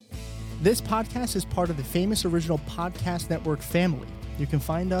This podcast is part of the Famous Original Podcast Network family. You can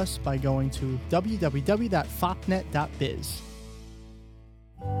find us by going to www.fopnet.biz.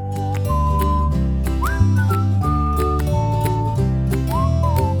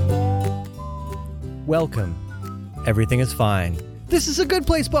 Welcome. Everything is fine. This is a Good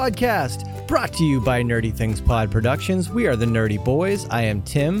Place podcast, brought to you by Nerdy Things Pod Productions. We are the Nerdy Boys. I am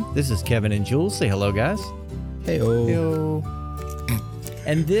Tim. This is Kevin and Jules. Say hello, guys. Hey-o. Yo.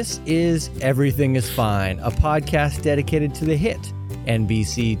 And this is Everything is Fine, a podcast dedicated to the hit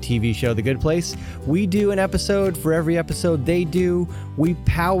NBC TV show The Good Place. We do an episode for every episode they do. We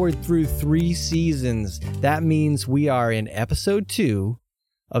powered through 3 seasons. That means we are in episode 2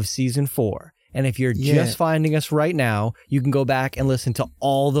 of season 4. And if you're just finding us right now, you can go back and listen to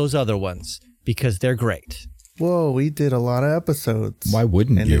all those other ones because they're great. Whoa, we did a lot of episodes. Why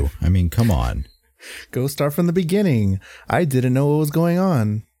wouldn't you? I mean, come on. Go start from the beginning. I didn't know what was going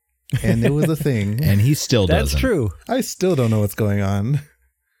on. And it was a thing. And he still doesn't. That's true. I still don't know what's going on.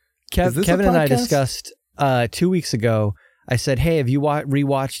 Kevin and I discussed 2 weeks ago. I said, hey, have you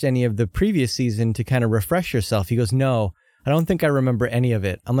rewatched any of the previous season to kind of refresh yourself? He goes, no. I don't think I remember any of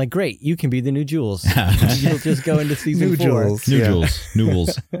it. I'm like, great, you can be the new Jules. You'll just go into season 4. Jules.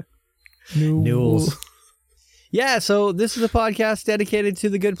 Newells. Yeah, so this is a podcast dedicated to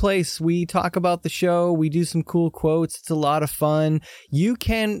The Good Place. We talk about the show. We do some cool quotes. It's a lot of fun. You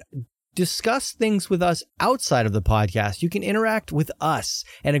can discuss things with us outside of the podcast. You can interact with us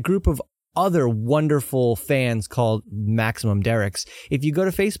and a group of other wonderful fans called Maximum Derricks. If you go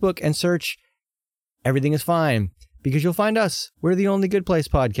to Facebook and search Everything is Fine, because you'll find us. We're the only Good Place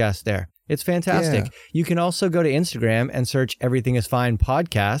podcast there. It's fantastic. Yeah. You can also go to Instagram and search Everything is Fine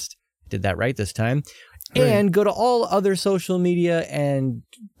podcast. Did that right this time. Right. And go to all other social media and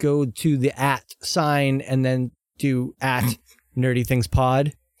go to the @ sign and then do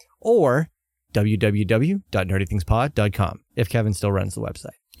 @NerdyThingsPod or www.nerdythingspod.com if Kevin still runs the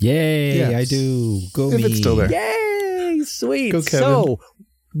website. Yay, yes. I do. Go if me. It's still there. Yay, sweet. Go, Kevin. So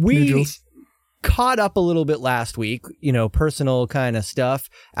we caught up a little bit last week, personal kind of stuff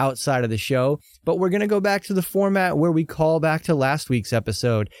outside of the show, but we're going to go back to the format where we call back to last week's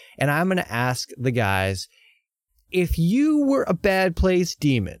episode, and I'm going to ask the guys, if you were a bad place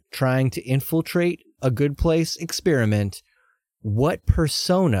demon trying to infiltrate a good place experiment, what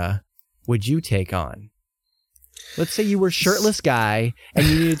persona would you take on? Let's say you were shirtless guy and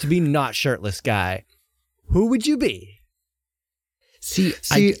you needed to be not shirtless guy. Who would you be? See,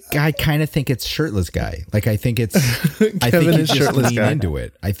 I kind of think it's shirtless guy. Like, I think it's, I think you just lean into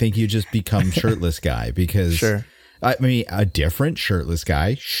it. I think you just become shirtless guy because, sure. I mean, a different shirtless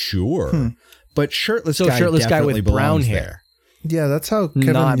guy, sure. But shirtless guy with brown hair. There. Yeah, that's how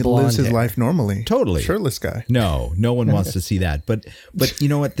Kevin lives his life normally. Totally. Shirtless guy. No one wants to see that. But you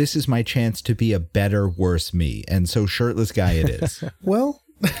know what? This is my chance to be a better, worse me. And so shirtless guy it is. Well,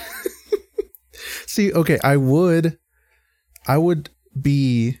 see, okay, I would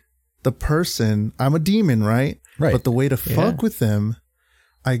be the person. I'm a demon, right? Right. But the way to fuck with them,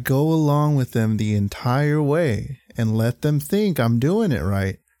 I go along with them the entire way and let them think I'm doing it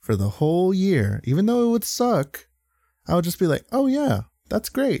right for the whole year. Even though it would suck, I would just be like, oh yeah, that's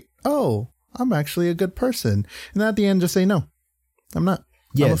great. Oh, I'm actually a good person. And at the end, just say, no, I'm not.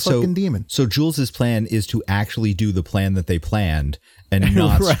 Yeah, I'm a fucking demon. So Jules's plan is to actually do the plan that they planned and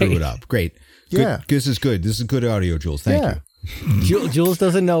not screw it up. Great. Yeah. This is good. This is good audio, Jules. Thank you. Jules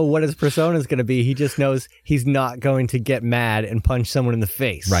doesn't know what his persona is going to be. He just knows he's not going to get mad and punch someone in the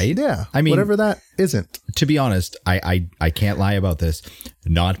face. Right? Yeah. I mean, whatever that isn't. To be honest, I can't lie about this.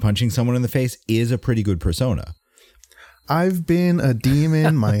 Not punching someone in the face is a pretty good persona. I've been a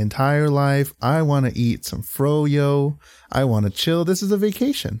demon my entire life. I want to eat some froyo. I want to chill. This is a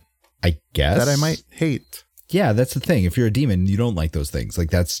vacation. I guess. That I might hate. Yeah, that's the thing. If you're a demon, you don't like those things.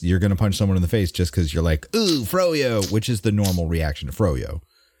 Like you're going to punch someone in the face just because you're like, ooh, froyo, which is the normal reaction to froyo.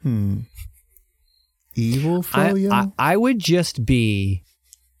 Evil froyo? I would just be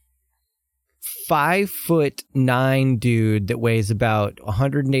 5'9" dude that weighs about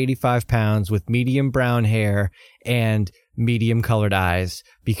 185 pounds with medium brown hair and medium colored eyes,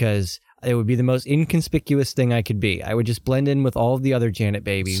 because it would be the most inconspicuous thing I could be. I would just blend in with all of the other Janet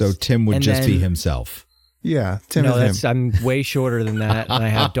babies. So Tim would just be himself. Yeah, Tim is him. I'm way shorter than that, and I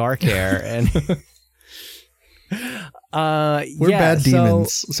have dark hair. And we're bad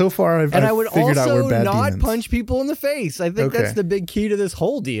demons. So far, I've figured out we're bad demons. And I would also not punch people in the face. I think that's the big key to this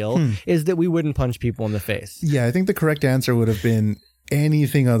whole deal, is that we wouldn't punch people in the face. Yeah, I think the correct answer would have been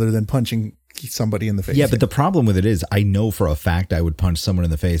anything other than punching somebody in the face. Yeah, but the problem with it is I know for a fact I would punch someone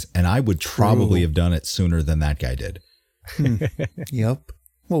in the face, and I would probably have done it sooner than that guy did. Yep.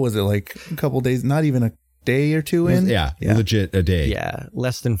 what was it, like a couple days, not even a day or two in? Yeah, legit a day. Yeah,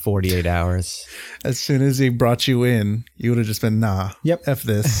 less than 48 hours. As soon as he brought you in, you would have just been, nah, Yep. F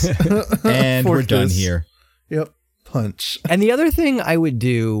this. And we're Fork done this. here. Yep. Punch. And the other thing I would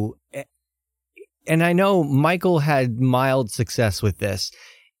do, and I know Michael had mild success with this,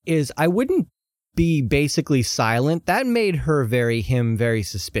 is I wouldn't be basically silent. That made him very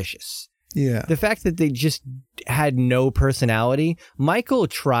suspicious. Yeah. The fact that they just had no personality. Michael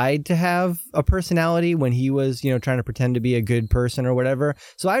tried to have a personality when he was, trying to pretend to be a good person or whatever.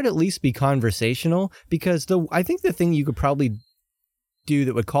 So I'd at least be conversational, because I think the thing you could probably do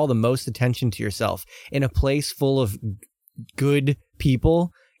that would call the most attention to yourself in a place full of good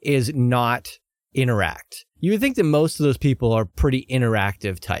people is not interact. You would think that most of those people are pretty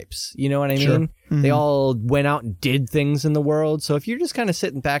interactive types. You know what I mean? Sure. Mm-hmm. They all went out and did things in the world. So if you're just kind of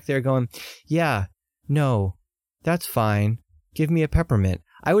sitting back there going, yeah, no, that's fine, give me a peppermint,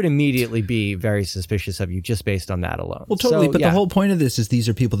 I would immediately be very suspicious of you just based on that alone. Well, totally. So, but yeah. the whole point of this is these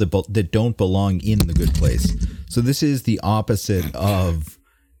are people that don't belong in the good place. So this is the opposite of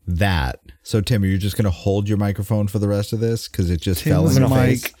that. So Tim, are you just going to hold your microphone for the rest of this? Because it just fell in Tim's your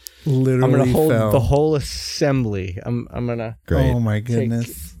mic face. literally I'm going to hold fell. the whole assembly. I'm going to Great. Oh my take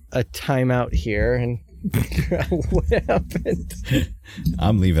goodness. a timeout here and what happened?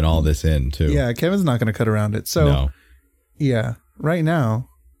 I'm leaving all this in too. Yeah, Kevin's not going to cut around it. So, No. yeah, right now,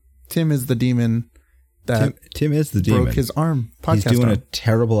 Tim is the demon that Tim is the demon. broke his arm. He's Podcast doing arm.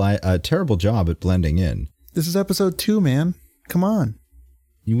 a terrible job at blending in. This is episode 2, man. Come on.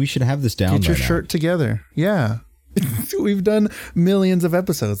 We should have this down. Get your by now. shirt together. Yeah. We've done millions of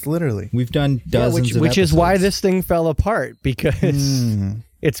episodes, literally. We've done dozens of which is why episodes. this thing fell apart, because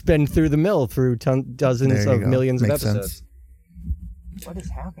it's been through the mill through dozens There you of go. millions Makes of episodes. sense. What is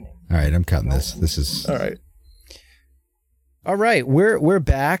happening? All right, I'm cutting this. This is All right. All right, we're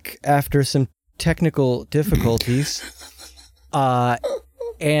back after some technical difficulties.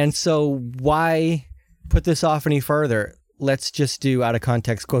 And so why put this off any further? Let's just do out of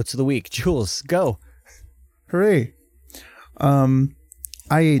context quotes of the week. Jules, go. Hooray.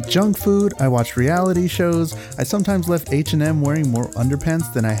 I ate junk food. I watched reality shows. I sometimes left H&M wearing more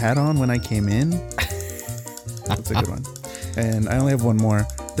underpants than I had on when I came in. That's a good one. And I only have one more.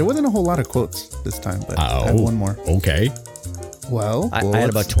 There wasn't a whole lot of quotes this time, but I have one more. Okay. Well, I had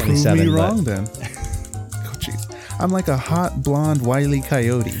about let's prove 27, me but- wrong then. Oh, jeez. I'm like a hot blonde Wile E.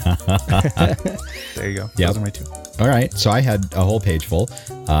 Coyote. There you go. Yep. Those are my two. All right. So I had a whole page full.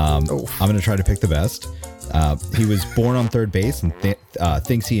 I'm going to try to pick the best. He was born on third base and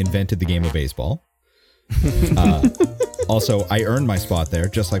thinks he invented the game of baseball. Also, I earned my spot there,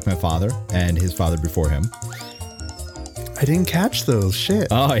 just like my father and his father before him. I didn't catch those. Shit.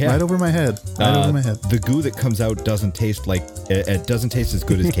 Oh, yeah. Right over my head. Right over my head. The goo that comes out doesn't taste like it doesn't taste as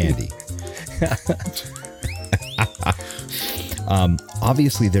good as candy.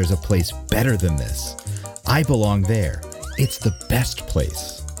 Obviously, there's a place better than this. I belong there. It's the best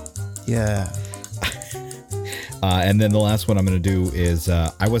place. Yeah. And then the last one I'm going to do is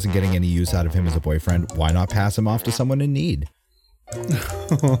I wasn't getting any use out of him as a boyfriend. Why not pass him off to someone in need?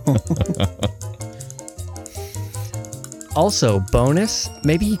 Also, bonus,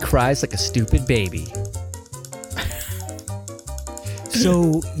 maybe he cries like a stupid baby.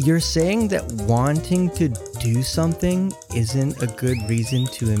 So you're saying that wanting to do something isn't a good reason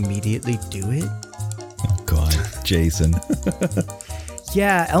to immediately do it? Oh, God, Jason.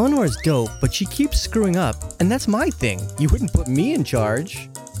 Yeah, Eleanor's dope, but she keeps screwing up, and that's my thing. You wouldn't put me in charge.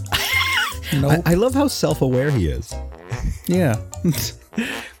 Nope. I love how self-aware he is. Yeah.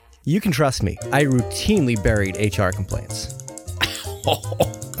 You can trust me. I routinely buried HR complaints.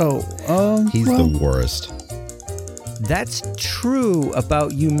 He's the worst. That's true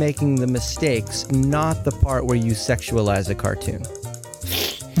about you making the mistakes, not the part where you sexualize a cartoon.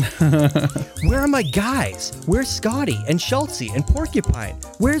 Where are my guys? Where's Scotty and Schultzy and Porcupine?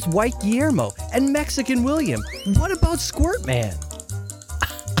 Where's White Guillermo and Mexican William? What about Squirt Man?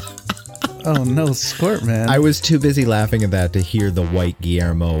 Oh no, Squirt Man. I was too busy laughing at that to hear the White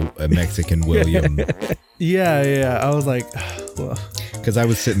Guillermo Mexican William. Yeah. I was like, well, Because I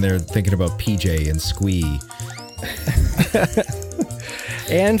was sitting there thinking about PJ and Squee.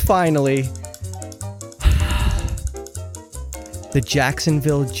 And finally, the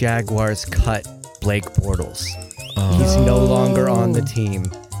Jacksonville Jaguars cut Blake Bortles. He's no longer on the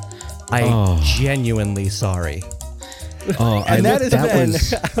team. I'm genuinely sorry. Oh, And that was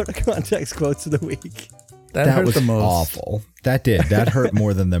is out of context quotes of the week. that hurt was the most. awful. That did. That hurt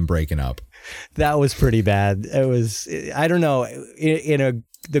more than them breaking up. That was pretty bad. It was, I don't know, in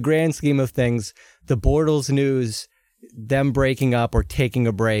the grand scheme of things, the Bortles news them breaking up or taking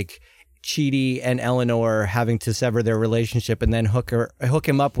a break, Chidi and Eleanor having to sever their relationship and then hook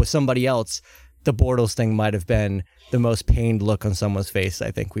him up with somebody else, the Bortles thing might have been the most pained look on someone's face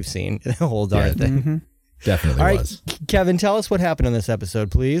I think we've seen in the whole darn thing. Mm-hmm. Definitely All right, was. Kevin, tell us what happened in this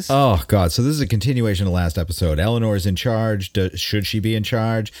episode, please. Oh, God. So this is a continuation of the last episode. Eleanor is in charge. Should she be in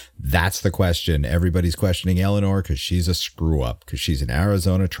charge? That's the question. Everybody's questioning Eleanor because she's a screw up, because she's an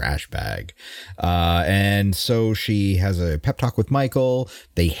Arizona trash bag. And so she has a pep talk with Michael.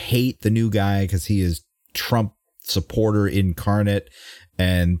 They hate the new guy because he is Trump supporter incarnate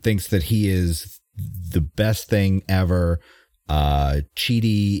and thinks that he is the best thing ever.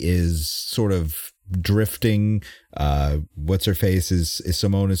 Chidi is sort of drifting. What's her face is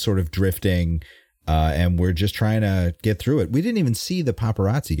Simone is sort of drifting, and we're just trying to get through it. We didn't even see the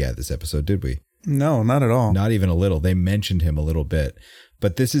paparazzi guy this episode, did we? No, not at all. Not even a little. They mentioned him a little bit,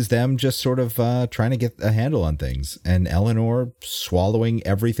 but this is them just sort of trying to get a handle on things, and Eleanor swallowing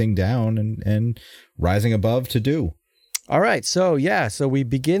everything down and rising above to do. All right, so we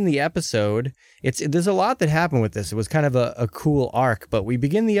begin the episode. There's a lot that happened with this. It was kind of a cool arc, but we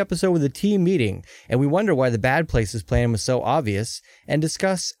begin the episode with a team meeting, and we wonder why the Bad Places plan was so obvious, and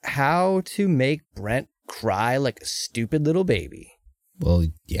discuss how to make Brent cry like a stupid little baby. Well,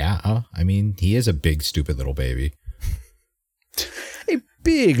 yeah. I mean, he is a big, stupid little baby. A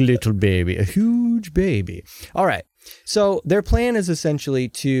big little baby, a huge baby. All right, so their plan is essentially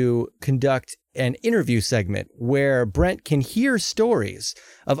to conduct an interview segment where Brent can hear stories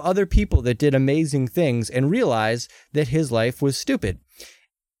of other people that did amazing things and realize that his life was stupid.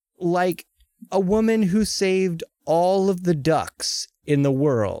 Like a woman who saved all of the ducks in the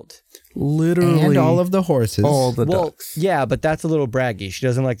world. Literally. And all of the horses. All the ducks. Yeah, but that's a little braggy. She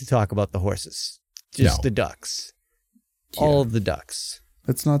doesn't like to talk about the horses. Just the ducks. Yeah. All of the ducks.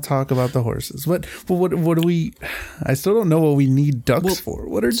 Let's not talk about the horses. What do we... I still don't know what we need ducks for.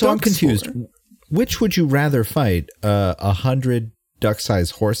 What are ducks for? So I'm confused. Which would you rather fight, 100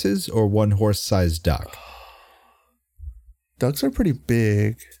 duck-sized horses or one horse-sized duck? Ducks are pretty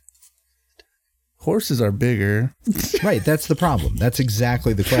big. Horses are bigger. Right, that's the problem. That's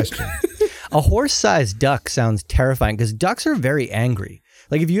exactly the question. A horse-sized duck sounds terrifying because ducks are very angry.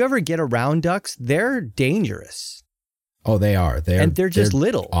 Like if you ever get around ducks, they're dangerous. Oh, they are. They're just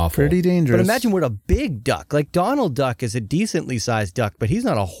little. Awful. Pretty dangerous. But imagine what a big duck. Like Donald Duck is a decently sized duck, but he's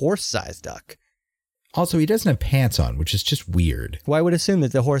not a horse-sized duck. Also, he doesn't have pants on, which is just weird. Well, I would assume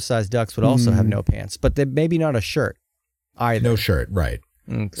that the horse-sized ducks would also have no pants, but they maybe not a shirt either. No shirt, right.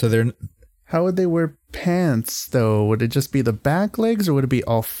 Okay. So they're... How would they wear pants, though? Would it just be the back legs, or would it be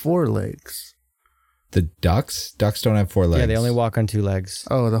all four legs? The ducks? Ducks don't have four legs. Yeah, they only walk on two legs.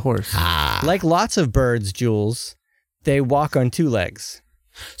 Oh, the horse. Like lots of birds, Jules, they walk on two legs.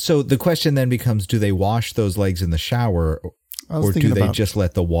 So the question then becomes, do they wash those legs in the shower, or do they just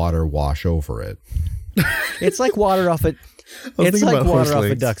let the water wash over it? It's like water off a... It's like water off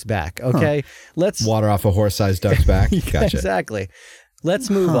a duck's back, okay? Let's... Water off a horse-sized duck's back? Gotcha. Exactly.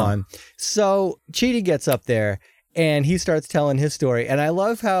 Let's move on. So Chidi gets up there and he starts telling his story. And I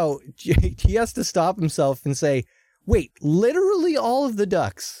love how he has to stop himself and say, wait, literally all of the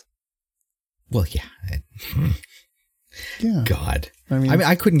ducks? Well, yeah. Yeah. God. I mean,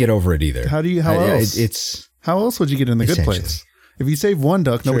 I couldn't get over it either. How else? How else would you get in the good place? If you save one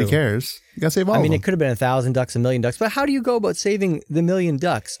duck, nobody cares. You gotta save all of them. It could have been 1,000 ducks, 1,000,000 ducks. But how do you go about saving the 1,000,000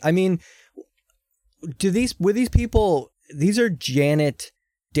 ducks? I mean, were these people... These are Janet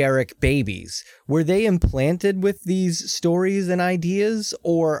Derek babies. Were they implanted with these stories and ideas,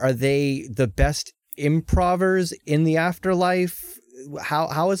 or are they the best improvers in the afterlife?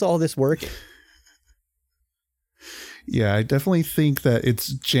 How is all this working? Yeah, I definitely think that it's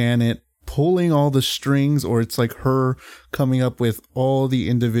Janet pulling all the strings, or it's like her coming up with all the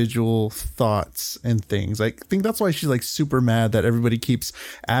individual thoughts and things. I think that's why she's like super mad that everybody keeps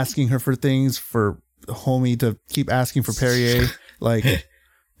asking her for things, for homie to keep asking for Perrier. Like,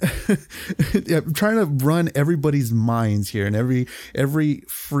 I'm trying to run everybody's minds here, and every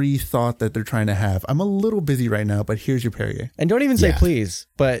free thought that they're trying to have. I'm a little busy right now, but here's your Perrier. And don't even say please,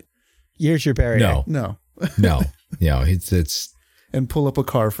 but here's your Perrier. No. It's and pull up a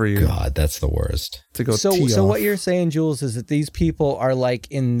car for you. God, that's the worst. To go. So what you're saying, Jules, is that these people are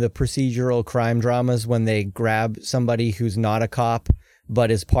like in the procedural crime dramas when they grab somebody who's not a cop but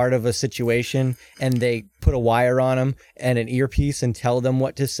is part of a situation, and they put a wire on them and an earpiece and tell them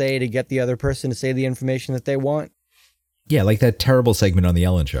what to say to get the other person to say the information that they want? Yeah, like that terrible segment on The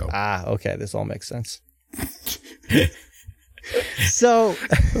Ellen Show. Ah, okay. This all makes sense. So,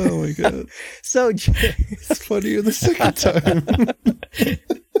 oh my God. So it's funnier the second time.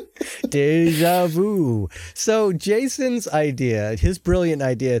 Deja vu. So Jason's idea, his brilliant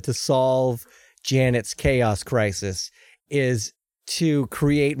idea to solve Janet's chaos crisis is to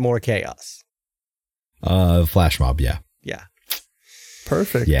create more chaos. Flash mob, yeah. Yeah.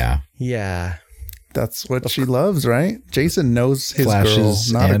 Perfect. Yeah. Yeah. That's what she loves, right? Jason knows his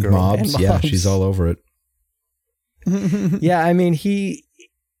Flashes girl, not and a girl. mobs. And Yeah, mobs. she's all over it. Yeah, I mean, he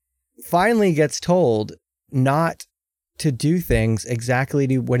finally gets told not to do things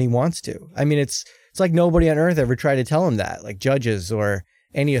exactly when he wants to. I mean, it's like nobody on earth ever tried to tell him that. Like judges or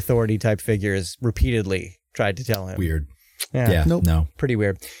any authority type figures repeatedly tried to tell him. Weird. Yeah. Yeah. Nope. No. Pretty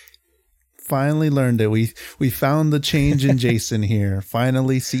weird. Finally learned it. We found the change in Jason here.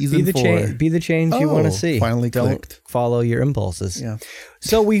 Finally, season 4. Be the change you want to see. Finally Don't clicked. follow your impulses. Yeah.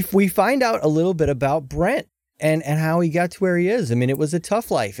 So we find out a little bit about Brent and how he got to where he is. I mean, it was a tough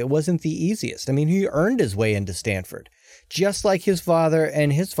life. It wasn't the easiest. I mean, he earned his way into Stanford, just like his father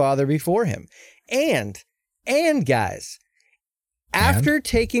and his father before him. And guys, after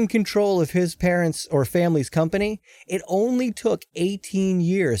taking control of his parents' or family's company, it only took 18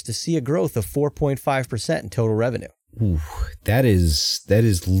 years to see a growth of 4.5% in total revenue. Ooh, that is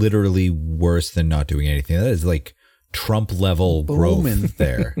literally worse than not doing anything. That is like Trump level Booming. growth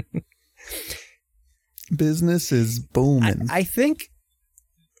there. Business is booming. I think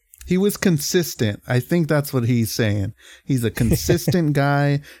He was consistent. I think that's what he's saying. He's a consistent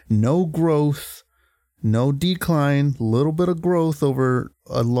guy, no growth, no decline, little bit of growth over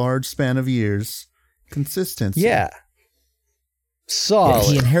a large span of years. Consistency. yeah. Yeah, Solid.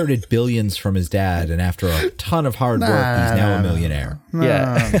 he inherited billions from his dad, and after a ton of hard work, he's now a millionaire.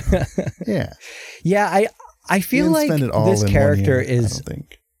 Yeah. Yeah. Yeah, I He feel didn't like spend it all this in 1 character year, I is don't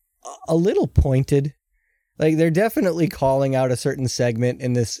think. a little pointed. Like they're definitely calling out a certain segment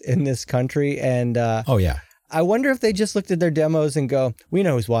in this country, and Oh yeah, I wonder if they just looked at their demos and go, "We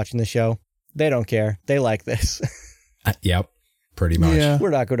know who's watching the show. They don't care. They like this. yep, pretty much. Yeah. We're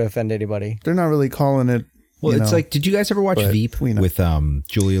not going to offend anybody." They're not really calling it. Well, you it's know, like, did you guys ever watch but Veep we know. with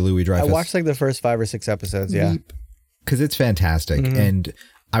Julia Louis-Dreyfus? I watched like the first 5 or 6 episodes. Yeah. Veep. Because it's fantastic. Mhm. And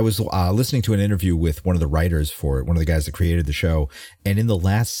I was listening to an interview with one of the writers for it, one of the guys that created the show. And in the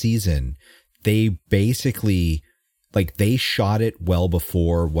last season, they basically, like, they shot it well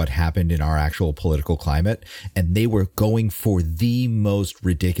before what happened in our actual political climate. And they were going for the most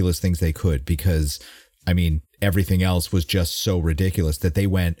ridiculous things they could because, I mean, everything else was just so ridiculous that they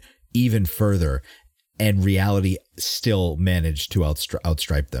went even further. And reality still managed to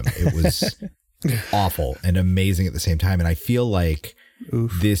outstripe them. It was awful and amazing at the same time. And I feel like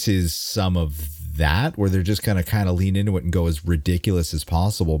this is some of that where they're just going to kind of lean into it and go as ridiculous as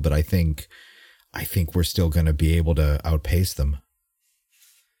possible. But I think we're still going to be able to outpace them.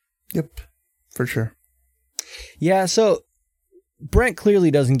 Yep. For sure. Yeah, so Brent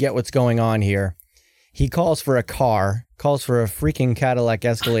clearly doesn't get what's going on here. He calls for a car, calls for a freaking Cadillac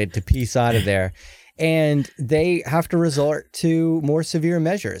Escalade to piece out of there, and they have to resort to more severe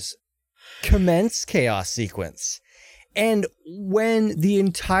measures. Commence chaos sequence. And when the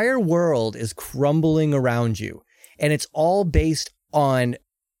entire world is crumbling around you, and it's all based on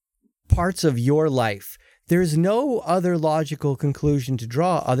parts of your life, there's no other logical conclusion to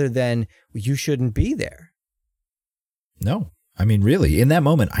draw other than you shouldn't be there. No, I mean, really, in that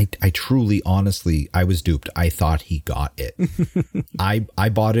moment, I truly, honestly, I was duped. I thought he got it. I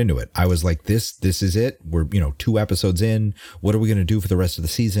bought into it. I was like, this is it. We're, 2 episodes in. What are we going to do for the rest of the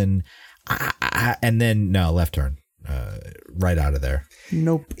season? And then, no, left turn. Right out of there.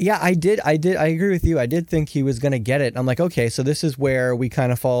 Nope. Yeah, I agree with you. I did think he was going to get it. I'm like, okay, so this is where we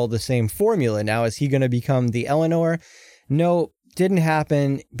kind of follow the same formula. Now, is he going to become the Eleanor? No, didn't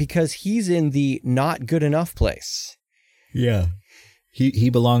happen because he's in the not good enough place. Yeah. He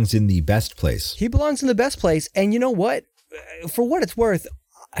belongs in the best place. He belongs in the best place. And you know what? For what it's worth,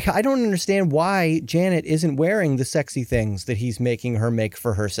 I don't understand why Janet isn't wearing the sexy things that he's making her make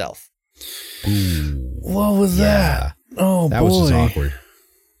for herself. Ooh. What was that? Oh, That boy. was just awkward.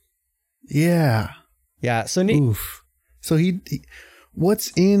 Yeah. Yeah, so Oof. So he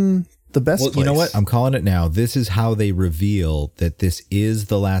what's in the best Well, place? you know what? I'm calling it now. This is how they reveal that this is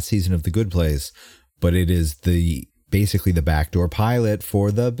the last season of The Good Place, but it is basically the backdoor pilot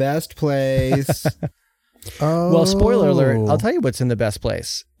for The Best Place. Oh. well, spoiler alert, I'll tell you what's in the best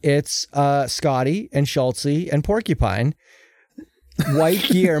place. It's Scotty and Schultze and Porcupine, White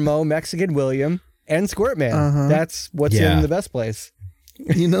Guillermo, Mexican William, and Squirtman. Uh-huh. That's what's Yeah. in the best place.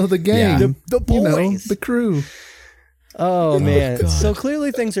 The gang. Yeah. The boys. The crew. Oh, man. God. So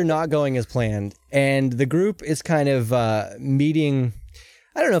clearly things are not going as planned. And the group is kind of meeting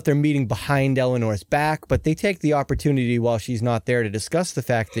I don't know if they're meeting behind Eleanor's back, but they take the opportunity while she's not there to discuss the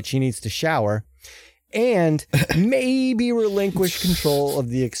fact that she needs to shower and maybe relinquish control of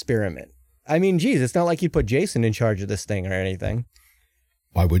the experiment. I mean, geez, it's not like you put Jason in charge of this thing or anything.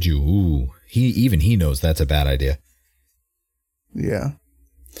 Why would you? Ooh, he knows that's a bad idea. Yeah.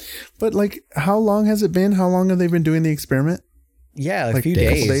 But like, how long has it been? How long have they been doing the experiment? Yeah, a Like few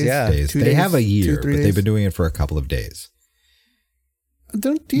days. days. Yeah. Days. 2 They days, have a year, 2-3 but they've days? been doing it for a couple of days.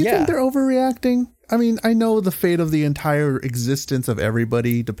 Do you Yeah. think they're overreacting? I mean, I know the fate of the entire existence of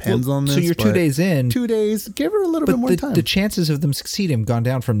everybody depends on this. So you're 2 but days in. 2 days. Give her a little bit more But time. the chances of them succeeding have gone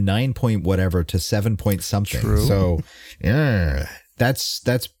down from 9 point whatever to 7 point something. True. So yeah, that's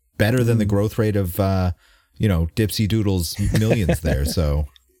better than the growth rate of Dipsy Doodle's millions there. So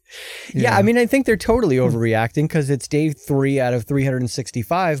Yeah, I mean, I think they're totally overreacting because it's day 3 out of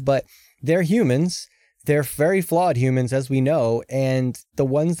 365, but they're humans. They're very flawed humans, as we know, and the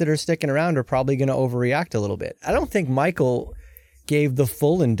ones that are sticking around are probably going to overreact a little bit. I don't think Michael gave the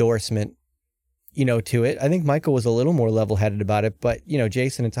full endorsement, to it. I think Michael was a little more level-headed about it, but,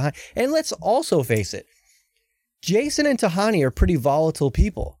 Jason and Tahani. And let's also face it, Jason and Tahani are pretty volatile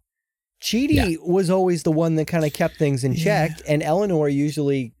people. Chidi was always the one that kind of kept things in check, and Eleanor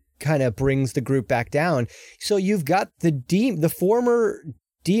usually kind of brings the group back down. So you've got the former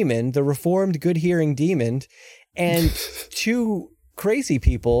demon, the reformed good hearing demon, and 2 crazy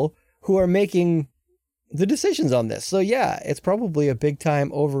people who are making the decisions on this. So yeah, it's probably a big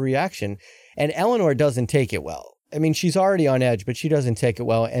time overreaction. And Eleanor doesn't take it well. I mean, she's already on edge, but she doesn't take it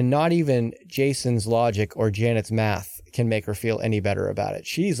well. And not even Jason's logic or Janet's math can make her feel any better about it.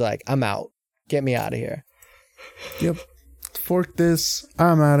 She's like, I'm out. Get me out of here. Yep. Fork this.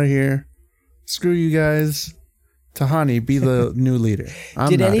 I'm out of here. Screw you guys. Tahani, be the new leader.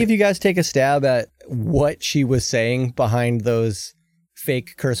 Did any of you guys take a stab at what she was saying behind those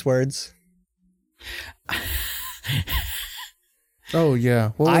fake curse words? Oh, yeah.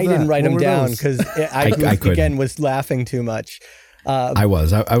 What was I that? didn't write What them were down those? because I couldn't. again was laughing too much. I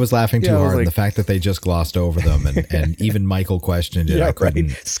was laughing too I was hard. like- The fact that they just glossed over them and even Michael questioned it. I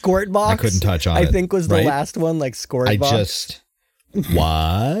couldn't. Squirt box. I couldn't touch on it. I think was the right? last one, like squirt I box. just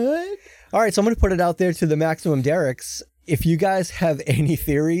what? All right, so I'm going to put it out there to the Maximum Derricks. If you guys have any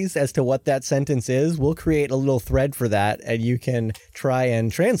theories as to what that sentence is, we'll create a little thread for that, and you can try and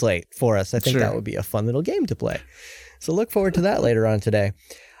translate for us. I think Sure. that would be a fun little game to play. So look forward to that later on today.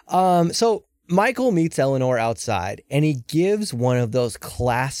 So Michael meets Eleanor outside, and he gives one of those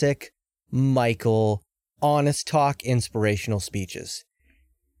classic Michael honest talk inspirational speeches.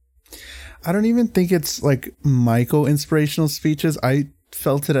 I don't even think it's like Michael inspirational speeches. I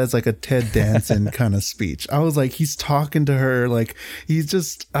felt it as like a Ted Danson kind of speech. I was like, he's talking to her. Like he's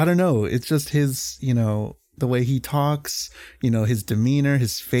just, I don't know. It's just his, the way he talks, his demeanor,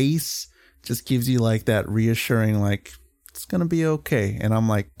 his face just gives you like that reassuring, like it's going to be okay. And I'm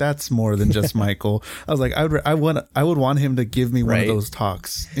like, that's more than just Michael. I was like, I would want him to give me one of Right. those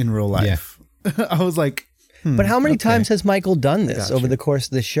talks in real life. Yeah. I was like, But how many okay. times has Michael done this Gotcha. over the course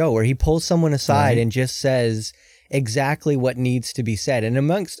of the show where he pulls someone aside Right. and just says exactly what needs to be said? And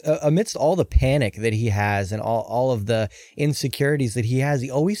amidst all the panic that he has and all of the insecurities that he has, he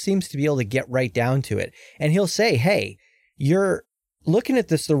always seems to be able to get right down to it. And he'll say, hey, you're looking at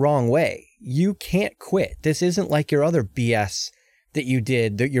this the wrong way. You can't quit. This isn't like your other BS that you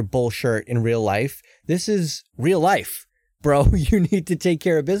did, that your bullshit in real life. This is real life. Bro, you need to take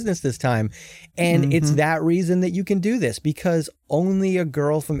care of business this time. And it's that reason that you can do this, because only a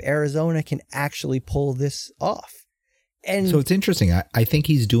girl from Arizona can actually pull this off. And So it's interesting. I think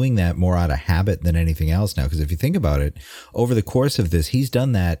he's doing that more out of habit than anything else now. Because if you think about it, over the course of this, he's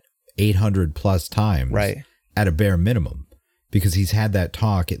done that 800 plus times Right. at a bare minimum, because he's had that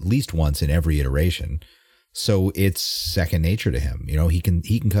talk at least once in every iteration. So it's second nature to him. He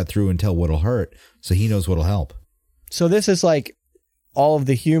can cut through and tell what'll hurt. So he knows what'll help. so this is like all of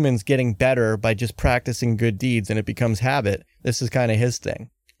the humans getting better by just practicing good deeds, and it becomes habit. This is kind of his thing.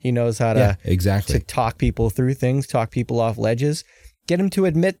 He knows how Yeah, to exactly. talk people through things, talk people off ledges, get them to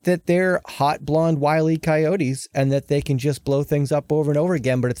admit that they're hot, blonde, wily coyotes and that they can just blow things up over and over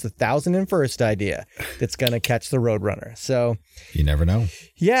again, but it's the 1,001st idea that's going to catch the Roadrunner. So, You never know.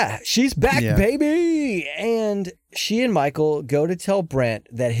 yeah, she's back, Yeah. baby! And she and Michael go to tell Brent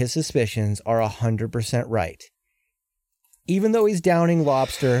that his suspicions are 100% right. Even though he's downing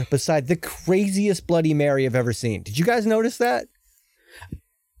lobster beside the craziest Bloody Mary I've ever seen. Did you guys notice that?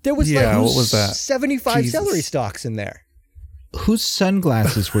 There was Yeah, like what was that? 75 Jesus. celery stalks in there. Whose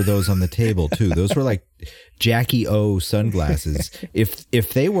sunglasses were those on the table too? Those were like Jackie O sunglasses.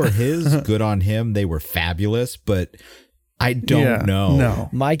 If they were his, good on him. They were fabulous. But I don't know. No.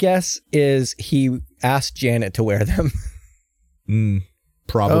 My guess is he asked Janet to wear them.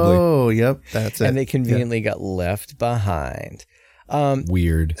 Probably. Oh, yep. That's it. And they conveniently got left behind.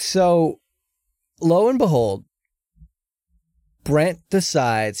 Weird. So, lo and behold, Brent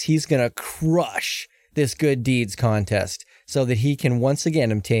decides he's going to crush this good deeds contest so that he can once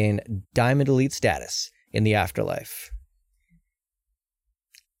again obtain Diamond Elite status in the afterlife.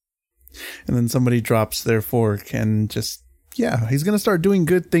 And then somebody drops their fork and just, he's going to start doing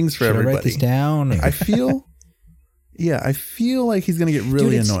good things for Should everybody. I write this down? I feel like he's going to get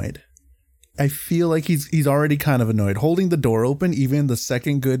really annoyed. I feel like he's already kind of annoyed. Holding the door open, even the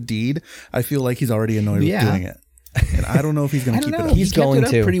second good deed, I feel like he's already annoyed with doing it. And I don't know if he's going to keep it up. He's going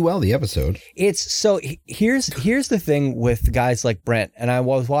to pretty well the episode. It's so here's the thing with guys like Brent, and I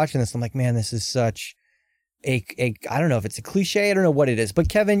was watching this. I'm like, man, this is such a I don't know if it's a cliche. I don't know what it is, but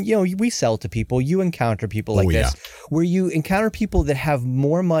Kevin, we sell to people. You encounter people like this, where you encounter people that have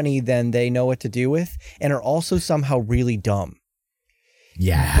more money than they know what to do with, and are also somehow really dumb.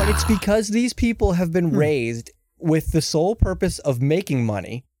 Yeah, but it's because these people have been raised with the sole purpose of making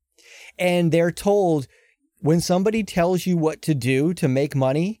money, and they're told, when somebody tells you what to do to make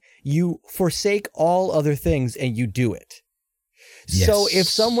money, you forsake all other things and you do it. Yes. So if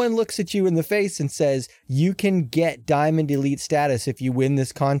someone looks at you in the face and says, you can get Diamond Elite status if you win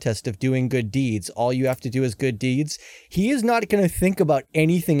this contest of doing good deeds, all you have to do is good deeds, he is not going to think about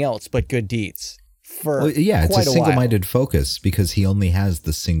anything else but good deeds for it's quite a single-minded focus because he only has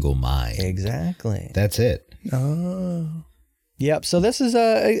the single mind. Exactly. That's it. Oh. Yep. So this is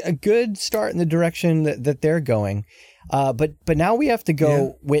a good start in the direction that they're going. But now we have to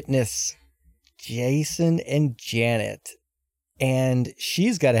go witness Jason and Janet. And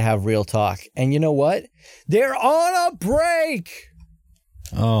she's got to have real talk. And you know what? They're on a break.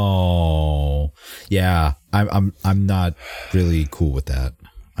 Oh, yeah. I'm not really cool with that.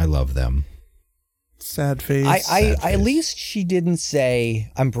 I love them. Sad face. At least she didn't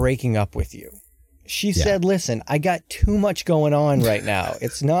say, I'm breaking up with you. She said, listen, I got too much going on right now.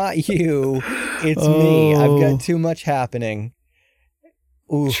 It's not you. It's me. I've got too much happening.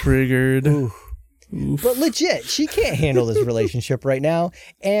 Ooh. Triggered. Ooh. But legit, she can't handle this relationship right now.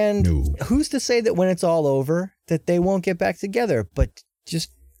 And who's to say that when it's all over, that they won't get back together? But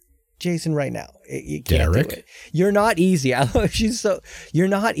just Jason right now, you can't do it. You're not easy. You're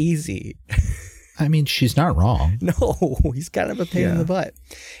not easy. I mean, she's not wrong. No, he's kind of a pain in the butt.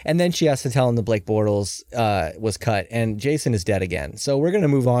 And then she has to tell him the Blake Bortles was cut, and Jason is dead again. So we're going to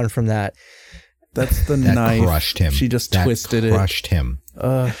move on from that. That's the knife. Crushed him. She just twisted it. Crushed him.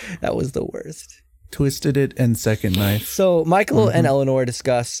 That was the worst. Twisted it and second knife. So Michael and Eleanor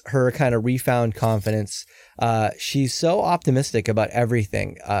discuss her kind of refound confidence. She's so optimistic about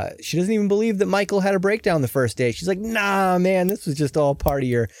everything. She doesn't even believe that Michael had a breakdown the first day. She's like, nah, man, this was just all part of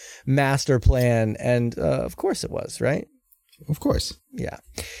your master plan. And of course it was, right? Of course. Yeah.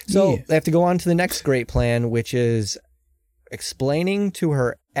 So they have to go on to the next great plan, which is explaining to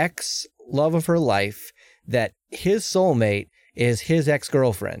her ex-love of her life that his soulmate is his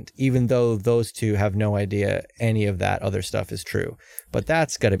ex-girlfriend, even though those two have no idea any of that other stuff is true. But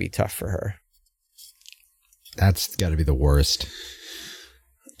that's got to be tough for her. That's got to be the worst.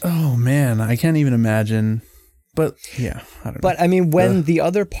 Oh, man. I can't even imagine. But, yeah, I don't know. But, I mean, when the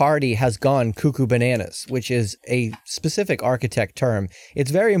other party has gone cuckoo bananas, which is a specific architect term,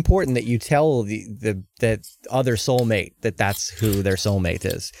 it's very important that you tell that other soulmate that that's who their soulmate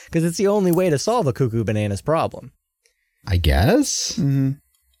is. Because it's the only way to solve a cuckoo bananas problem. I guess. Mm-hmm.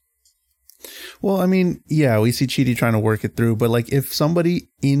 Well, I mean, yeah, we see Chidi trying to work it through, but like if somebody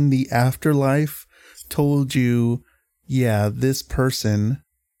in the afterlife told you, yeah, this person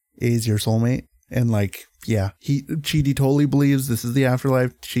is your soulmate, and like, yeah, Chidi totally believes this is the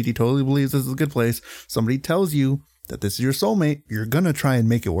afterlife. Chidi totally believes this is a good place. Somebody tells you that this is your soulmate, you're going to try and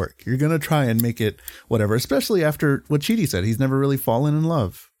make it work. You're going to try and make it whatever, especially after what Chidi said. He's never really fallen in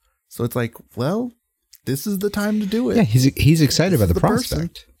love. So it's like, well, this is the time to do it. Yeah, he's excited about the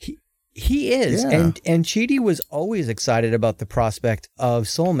prospect. He is. Yeah. And Chidi was always excited about the prospect of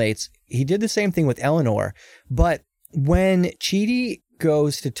soulmates. He did the same thing with Eleanor. But when Chidi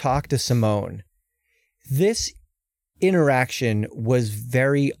goes to talk to Simone, this interaction was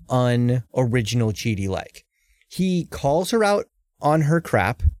very unoriginal Chidi-like. He calls her out on her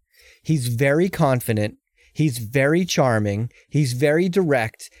crap. He's very confident. He's very charming. He's very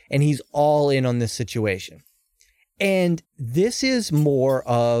direct, and he's all in on this situation. And this is more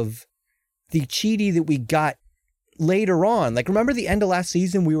of the Chidi that we got later on. Like, remember the end of last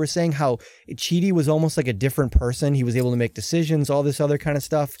season, we were saying how Chidi was almost like a different person. He was able to make decisions, all this other kind of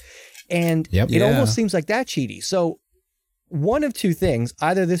stuff. And it almost seems like that Chidi. So one of two things.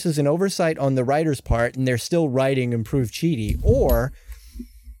 Either this is an oversight on the writer's part and they're still writing improved Chidi, or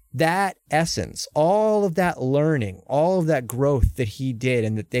that essence, all of that learning, all of that growth that he did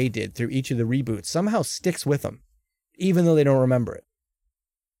and that they did through each of the reboots somehow sticks with them, even though they don't remember it.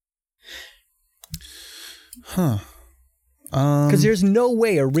 Huh. Because there's no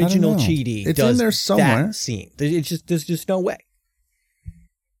way original Chidi It's does in there somewhere. that scene. There's just no way.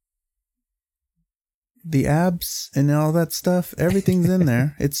 The abs and all that stuff, everything's in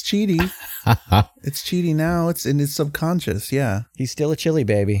there. It's Chidi. It's Chidi now. It's in his subconscious. Yeah. He's still a chili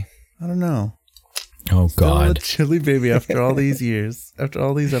baby. I don't know. Oh, Still a God. chili baby after all these years, after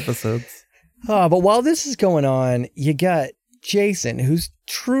all these episodes. Oh, but while this is going on, you got Jason, who's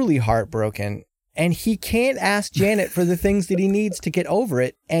truly heartbroken, and he can't ask Janet for the things that he needs to get over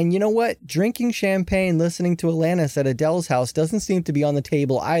it. And you know what? Drinking champagne, listening to Alanis at Adele's house doesn't seem to be on the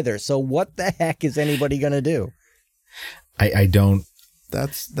table either. So what the heck is anybody going to do? I don't.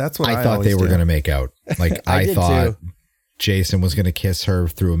 That's what I thought they were going to to make out. Like, I I did thought too. Jason was going to kiss her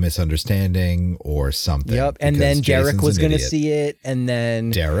through a misunderstanding or something. Yep. And because then Derek Jason's was an going to idiot. see it. And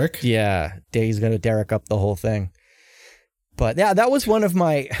then, Derek? yeah, he's going to Derek up the whole thing. But yeah, that was one of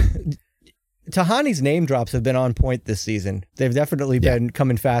my... Tahani's name drops have been on point this season. They've definitely been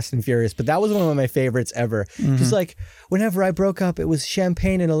coming fast and furious, but that was one of my favorites ever. Just like, whenever I broke up, it was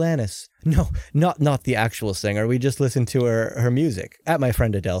champagne and Alanis. No, not the actual singer. We just listened to her music at my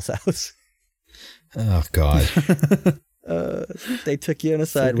friend Adele's house. Oh, God. They took you in a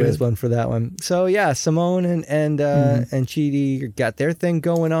sideways one for that one. So yeah, Simone and Chidi got their thing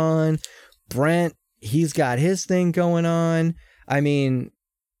going on. Brent, he's got his thing going on. I mean,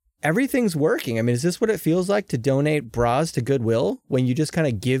 everything's working. I mean, is this what it feels like to donate bras to Goodwill when you just kind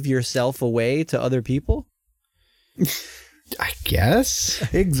of give yourself away to other people? I guess.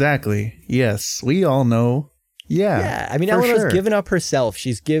 Exactly. Yes. We all know. Yeah. I mean, for Eleanor's sure. given up herself.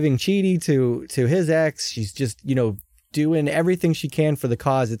 She's giving Chidi to his ex. She's just, doing everything she can for the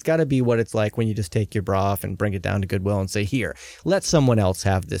cause. It's got to be what it's like when you just take your bra off and bring it down to Goodwill and say, here, let someone else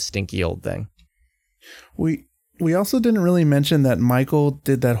have this stinky old thing. We also didn't really mention that Michael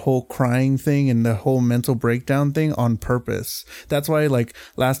did that whole crying thing and the whole mental breakdown thing on purpose. That's why, like,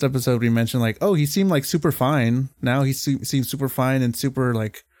 last episode we mentioned, like, oh, he seemed like super fine. Now he seems super fine and super,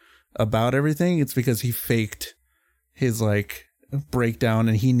 like, about everything. It's because he faked his, like, breakdown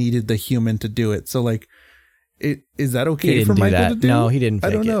and he needed the human to do it. So, like, is that He okay didn't for do Michael that. to do? No, he didn't fake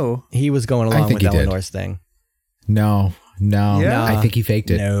I don't it. know. He was going along think with he did. Eleanor's thing. No. Yeah. I think he faked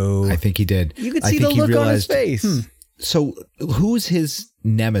it. No. I think he did. You could I see the think he look on his realized- face. So who's his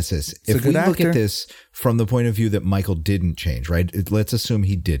nemesis? a If we good look actor. at this from the point of view that Michael didn't change, right? Let's assume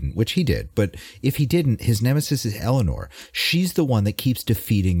he didn't, which he did. But if he didn't, his nemesis is Eleanor. She's the one that keeps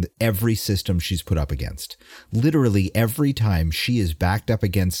defeating every system she's put up against. Literally every time she is backed up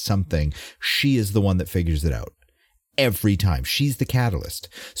against something, she is the one that figures it out. Every time. She's the catalyst.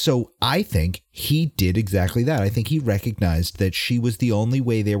 So I think he did exactly that. I think he recognized that she was the only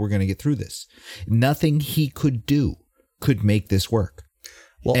way they were going to get through this. Nothing he could do could make this work.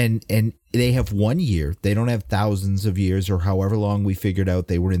 Well- and they have 1 year. They don't have thousands of years or however long we figured out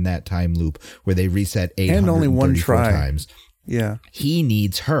they were in that time loop where they reset 834 And only one try. times. Yeah. He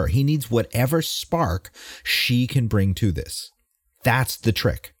needs her. He needs whatever spark she can bring to this. That's the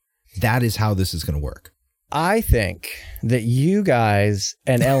trick. That is how this is going to work. I think that you guys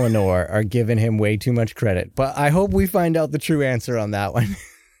and Eleanor are giving him way too much credit, but I hope we find out the true answer on that one.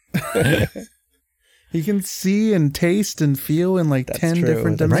 He can see and taste and feel in like 10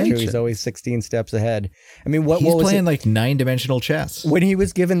 different That's true. dimensions. He's always 16 steps ahead. I mean, what He's was playing it? like 9-dimensional chess. When he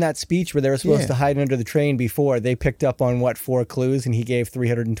was given that speech where they were supposed Yeah. to hide under the train before, they picked up on 4 clues and he gave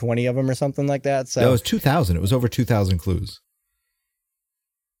 320 of them or something like that. So That was 2,000. It was over 2,000 clues.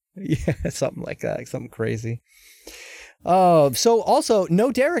 yeah, something like that, something crazy. Oh, so also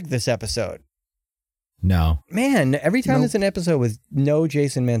no Derek this episode. No. Man, every time Nope. there's an episode with no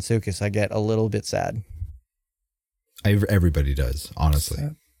Jason Mantzoukas, I get a little bit sad. Everybody does, honestly.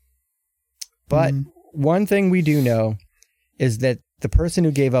 But one thing we do know is that the person who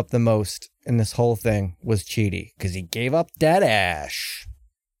gave up the most in this whole thing was Chidi, because he gave up that ash.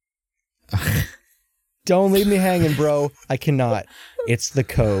 Don't leave me hanging, bro. I cannot. It's the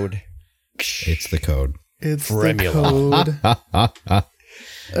code. It's the code. It's Fremula. the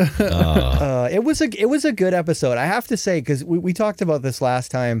code. It was a good episode. I have to say, because we talked about this last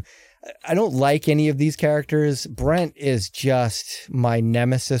time. I don't like any of these characters. Brent is just my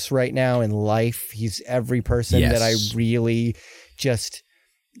nemesis right now in life. He's every person that I Yes. really just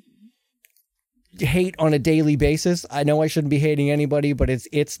hate on a daily basis. I know I shouldn't be hating anybody, but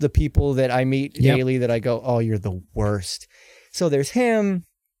it's the people that I meet daily that I go, oh, you're the worst. So there's him.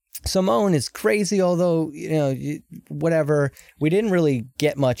 Simone is crazy, although, whatever. We didn't really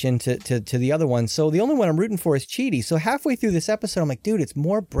get much into to the other one. So the only one I'm rooting for is Chidi. So halfway through this episode, I'm like, dude, it's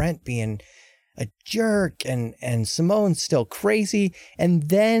more Brent being a jerk and Simone's still crazy. And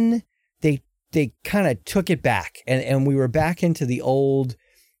then they kind of took it back and we were back into the old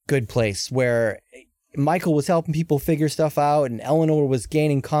Good Place where Michael was helping people figure stuff out and Eleanor was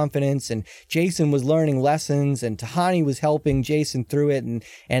gaining confidence and Jason was learning lessons and Tahani was helping Jason through it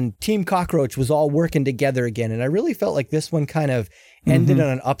and Team Cockroach was all working together again. And I really felt like this one kind of ended on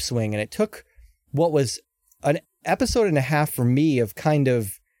an upswing, and it took what was an episode and a half for me of kind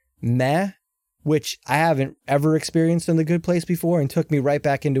of meh, which I haven't ever experienced in The Good Place before, and took me right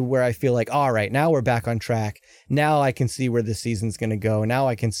back into where I feel like, all right, now we're back on track. Now I can see where this season's going to go. Now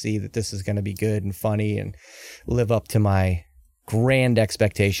I can see that this is going to be good and funny and live up to my grand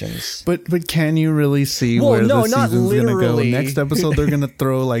expectations. But can you really see where the season's going to go? Next episode, they're going to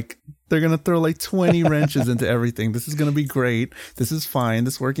throw like 20 wrenches into everything. This is going to be great. This is fine.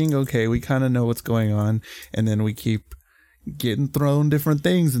 This is working okay. We kind of know what's going on. And then we keep getting thrown different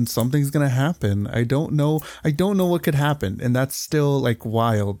things and something's gonna happen. I don't know what could happen, and that's still like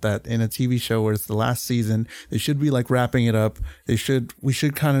wild that in a TV show where it's the last season, they should be like wrapping it up. We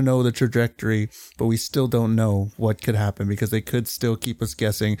should kind of know the trajectory, but we still don't know what could happen because they could still keep us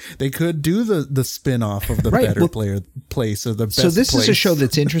guessing. They could do the spin-off of the better place or the best. So this place. Is a show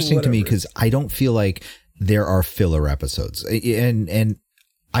that's interesting to me because I don't feel like there are filler episodes, and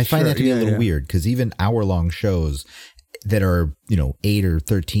I find that to be a little weird because even hour-long shows that are, 8 or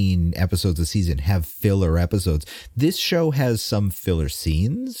 13 episodes a season have filler episodes. This show has some filler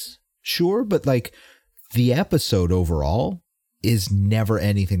scenes, sure, but like the episode overall is never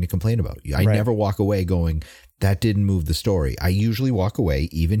anything to complain about. I never walk away going, that didn't move the story. I usually walk away,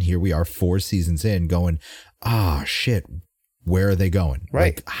 even here we are 4 seasons in, going, shit, where are they going?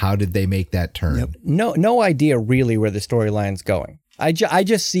 Right. Like, how did they make that turn? Yep. No idea really where the storyline's going. I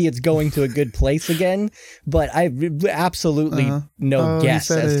just see it's going to a good place again, but I absolutely no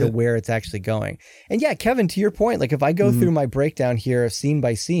guess as to where it's actually going. And yeah, Kevin, to your point, like if I go through my breakdown here scene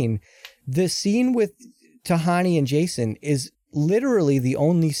by scene, the scene with Tahani and Jason is literally the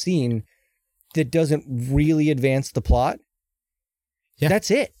only scene that doesn't really advance the plot. Yeah. That's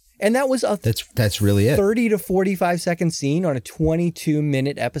it. And that was that's really it. 30 to 45 second scene on a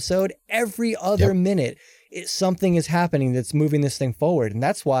 22-minute episode. Every other minute, something is happening that's moving this thing forward. And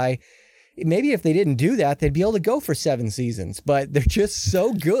that's why maybe if they didn't do that, they'd be able to go for 7 seasons. But they're just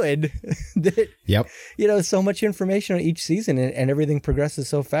so good that, so much information on each season and everything progresses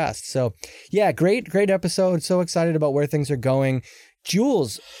so fast. So yeah, great episode. So excited about where things are going.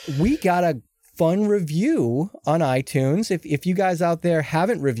 Jules, we got a fun review on iTunes. If you guys out there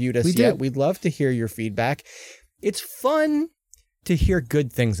haven't reviewed us yet, we'd love to hear your feedback. It's fun to hear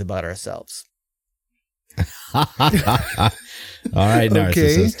good things about ourselves. All right, narcissist.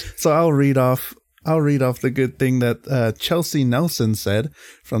 Okay, so I'll read off the good thing that Chelsea Nelson said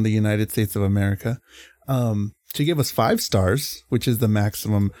from the United States of America. She gave us 5 stars, which is the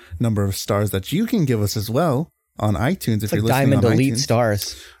maximum number of stars that you can give us as well on iTunes. If you're listening Diamond on Elite iTunes.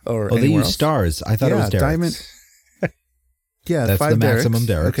 Stars. Or they use stars. I thought it was Derek's. Diamond. Yeah, that's 5 the maximum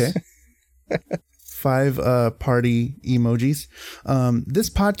Derek's. Derek's. Okay. 5 party emojis. This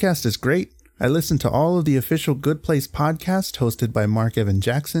podcast is great. I listened to all of the official Good Place podcast hosted by Mark Evan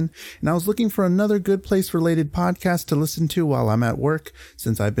Jackson, and I was looking for another Good Place related podcast to listen to while I'm at work,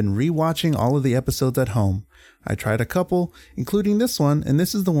 since I've been rewatching all of the episodes at home. I tried a couple, including this one, and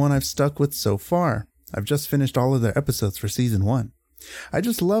this is the one I've stuck with so far. I've just finished all of their episodes for season 1. I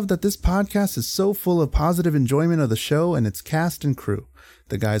just love that this podcast is so full of positive enjoyment of the show and its cast and crew.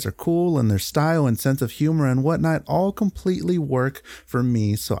 The guys are cool, and their style and sense of humor and whatnot all completely work for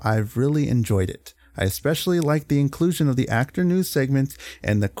me, so I've really enjoyed it. I especially like the inclusion of the actor news segments,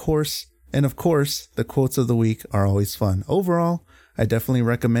 and of course, the quotes of the week are always fun. Overall, I definitely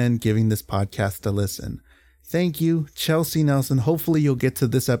recommend giving this podcast a listen. Thank you, Chelsea Nelson. Hopefully you'll get to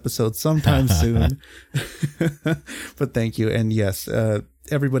this episode sometime soon. But thank you. And yes,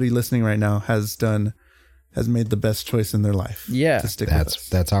 everybody listening right now has made the best choice in their life. Yeah. To stick with us.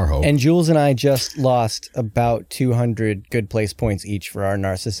 That's our hope. And Jules and I just lost about 200 Good Place points each for our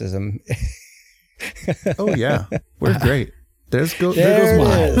narcissism. Oh yeah. We're great. there goes There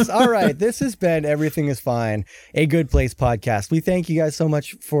mine. it is. All right. This has been Everything is Fine, a Good Place podcast. We thank you guys so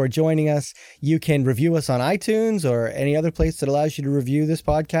much for joining us. You can review us on iTunes or any other place that allows you to review this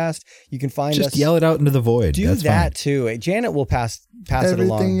podcast. You can find us. Just yell it out into the void. Do That's that fine. too. Janet will pass it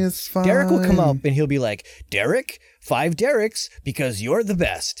along. Everything is fine. Derek will come up and he'll be like, Derek, 5 Dereks because you're the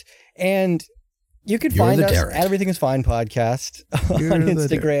best. And you can You're find the us Derek. at Everything is Fine podcast You're on the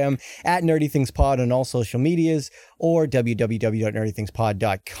Instagram, at Nerdy Things Pod on all social medias, or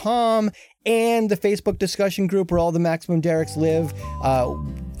www.nerdythingspod.com, and the Facebook discussion group where all the Maximum Dereks live.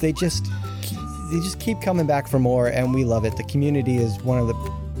 They just keep coming back for more, and we love it. The community is one of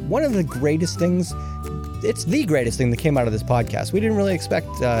the greatest things. It's the greatest thing that came out of this podcast. We didn't really expect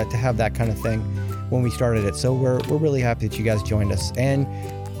to have that kind of thing when we started it, so we're really happy that you guys joined us. And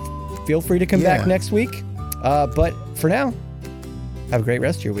feel free to come back next week. But for now, have a great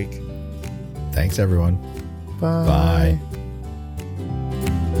rest of your week. Thanks, everyone. Bye. Bye.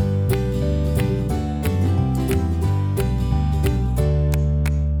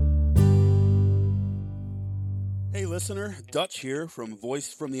 Hey listener, Dutch here from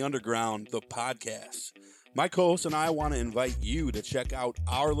Voice from the Underground, the podcast. My co-host and I want to invite you to check out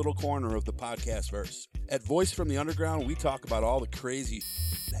our little corner of the podcast verse. At Voice from the Underground, we talk about all the crazy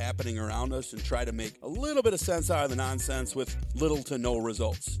happening around us and try to make a little bit of sense out of the nonsense with little to no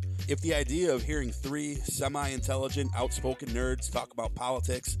results. If the idea of hearing 3 semi-intelligent, outspoken nerds talk about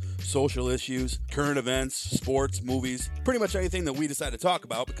politics, social issues, current events, sports, movies, pretty much anything that we decide to talk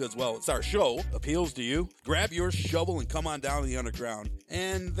about because, well, it's our show, appeals to you, grab your shovel and come on down to the underground,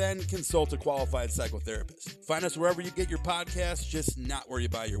 and then consult a qualified psychotherapist. Find us wherever you get your podcasts, just not where you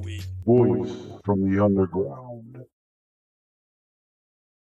buy your weed. Voice from the Underground.